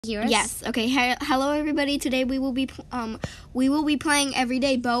Hear us? Yes. Okay. Hello, everybody. Today we will be playing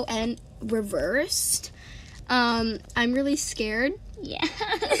Everyday Bow and Reversed. I'm really scared. Yeah.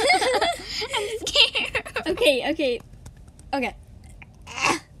 I'm scared. Okay. Okay.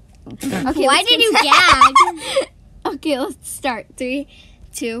 Why did you gag? Okay, let's start. 3,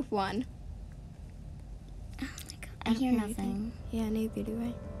 2, 1. Oh my god. I hear nothing. Yeah, neither do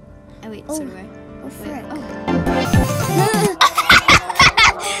I. Oh wait, Oh. so do I. Oh, frick. Oh.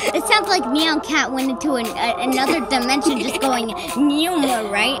 It sounds like Meow Cat went into another dimension just going Numa,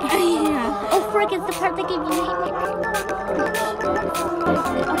 right? Yeah. Oh, frick, it's the part that gave you nightmare.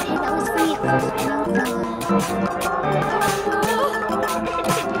 Okay, that was funny at first.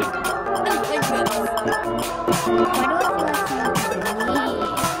 Why do I feel like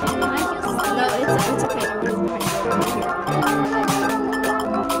someone No, it's okay.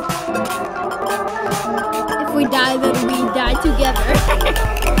 If we die, then we die together.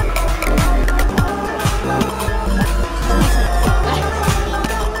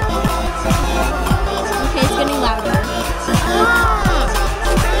 Okay, it's getting louder.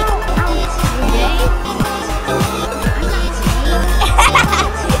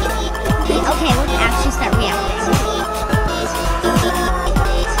 Okay, let's actually start reacting.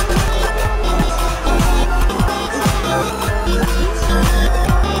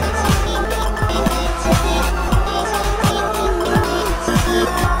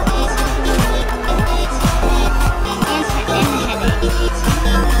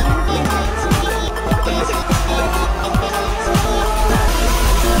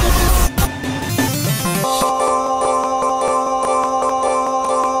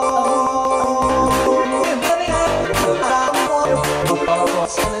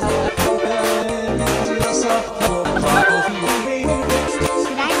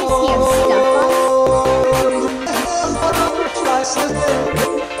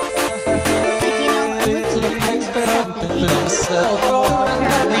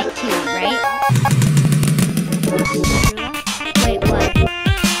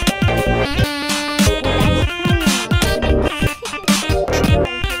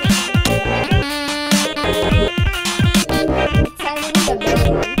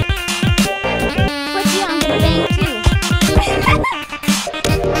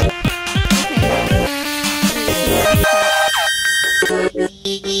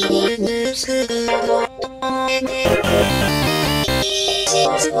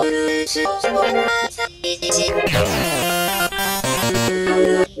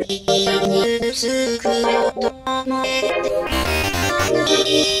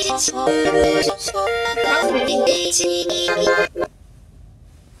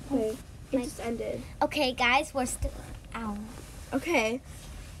 Okay, it just ended. Okay, guys, we're still. Ow. Okay.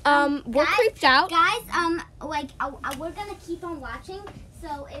 We're Guys- creeped out. Guys, we're gonna keep on watching.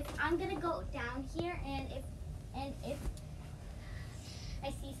 So if I'm gonna go down here, and if I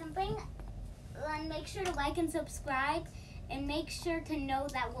see something, then make sure to like and subscribe, and make sure to know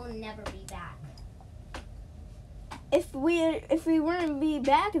that we'll never be back. If we weren't be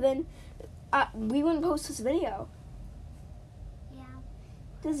back, then we wouldn't post this video. Yeah.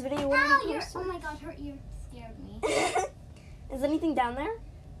 This video wouldn't Oh, be you're, posted. oh my God, her ear scared me. Is anything down there?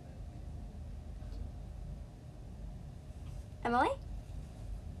 Emily?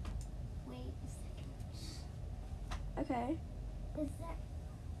 Wait a second. Okay. Is that?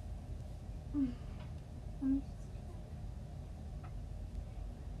 Let me-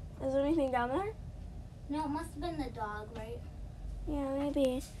 Is there anything down there? No, it must have been the dog, right? Yeah,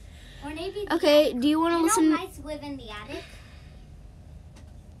 maybe. Or maybe. The Okay, do you want to You listen? know mice live in the attic?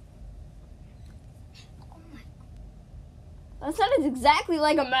 Oh my. That sounded exactly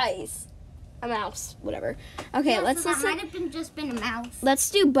like a mice. A mouse, whatever. Okay, Yeah, let's so that listen. might have been just been a mouse. Let's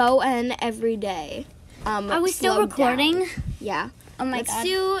do Bow and Everyday. Are we still slowed down. recording? Yeah. Oh my Let's God.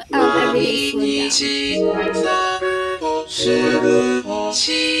 do Everyday slowed down.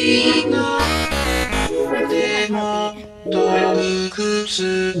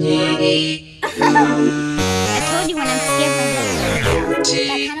 I told you when I'm scared from the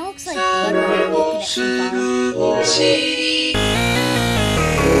that kind of looks like blood when I'm looking at Hey,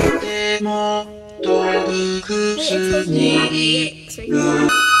 it's supposed to be happy. So you can-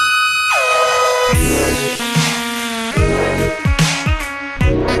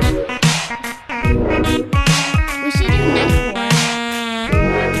 We should do night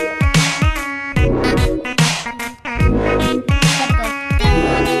war.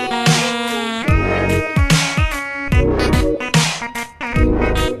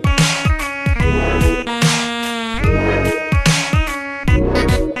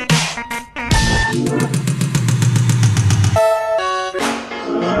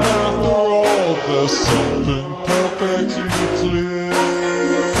 there's something perfectly clear.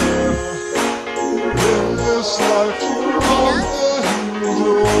 In this life,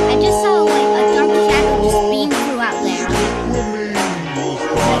 I just saw like a dark shadow just beam through out there.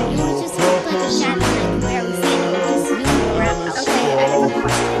 It was just like a shadow and I could barely see it. It was just zooming around. Okay, I have a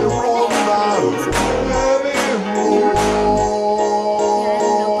question. Yeah, I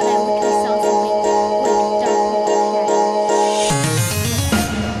don't know, but I literally saw something like dark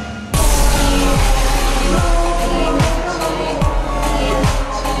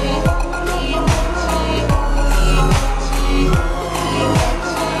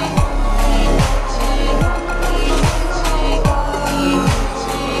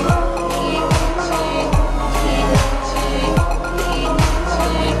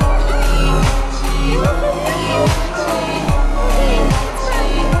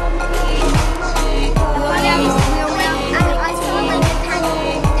I saw like a tiny bit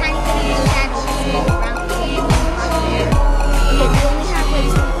of a shadow just go around the out there.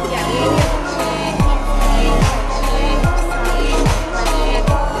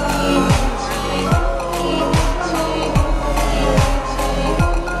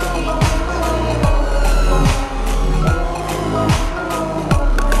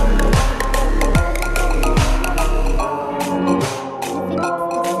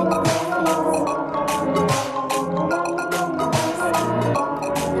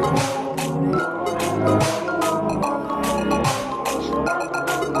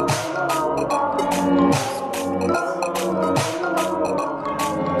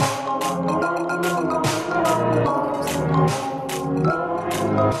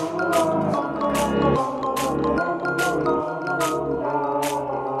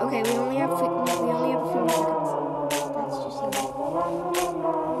 Okay, we only have like okay, we only have a few more seconds. That's just you.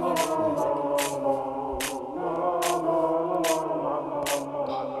 We have a few more seconds.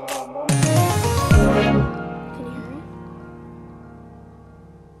 Can you hear it?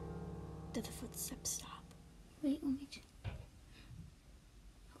 Did the footsteps stop? Wait, let me check.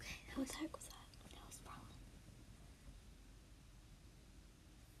 Okay, What the heck was that? that was probably.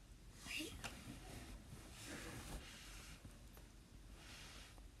 Wait.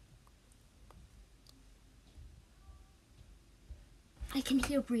 I can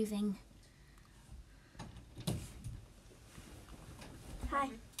hear breathing. Hi.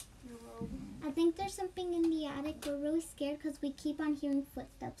 I think there's something in the attic. We're really scared because we keep on hearing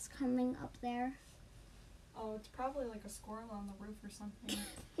footsteps coming up there. Oh, it's probably like a squirrel on the roof or something.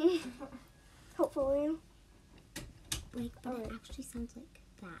 Hopefully. Like, but Alright. it actually sounds like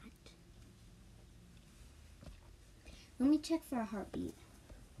that. Let me check for a heartbeat.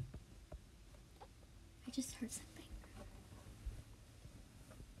 I just heard something.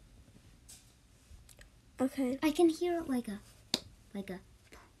 Okay. I can hear it like a.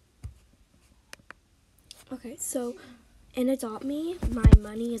 Okay, so in Adopt Me, my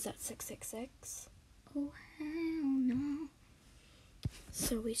money is at 666. Oh hell no!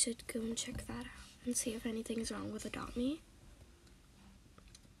 So we should go and check that out and see if anything's wrong with Adopt Me.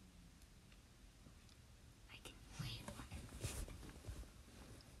 I can wait.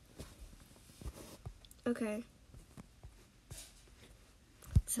 Okay.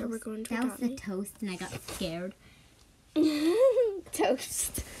 So we're going to That was Adopt the Me. toast, and I got scared.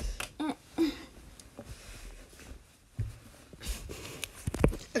 Toast.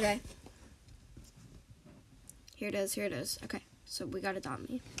 Okay. Here it is. Okay, so we got Adopt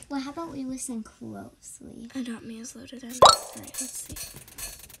Me. Well, how about we listen closely? Adopt Me is loaded in. Alright, let's see.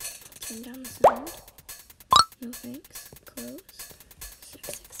 Turn down the sound. No thanks. Close.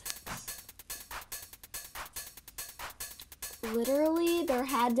 666. Literally, there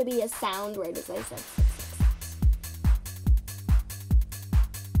had to be a sound right as I said 666.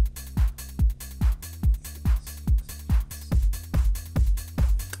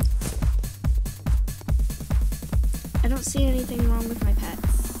 I don't see anything wrong with my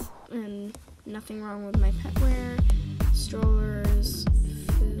pets, and nothing wrong with my pet wear, strollers,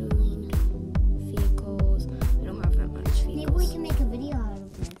 food, vehicles. I don't have that much vehicles. Maybe we can make a video out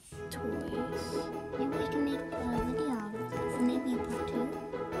of this. Toys. Maybe we can make a video out of this. Maybe a part 2.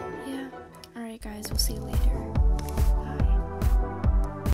 Yeah. Alright guys, we'll see you later.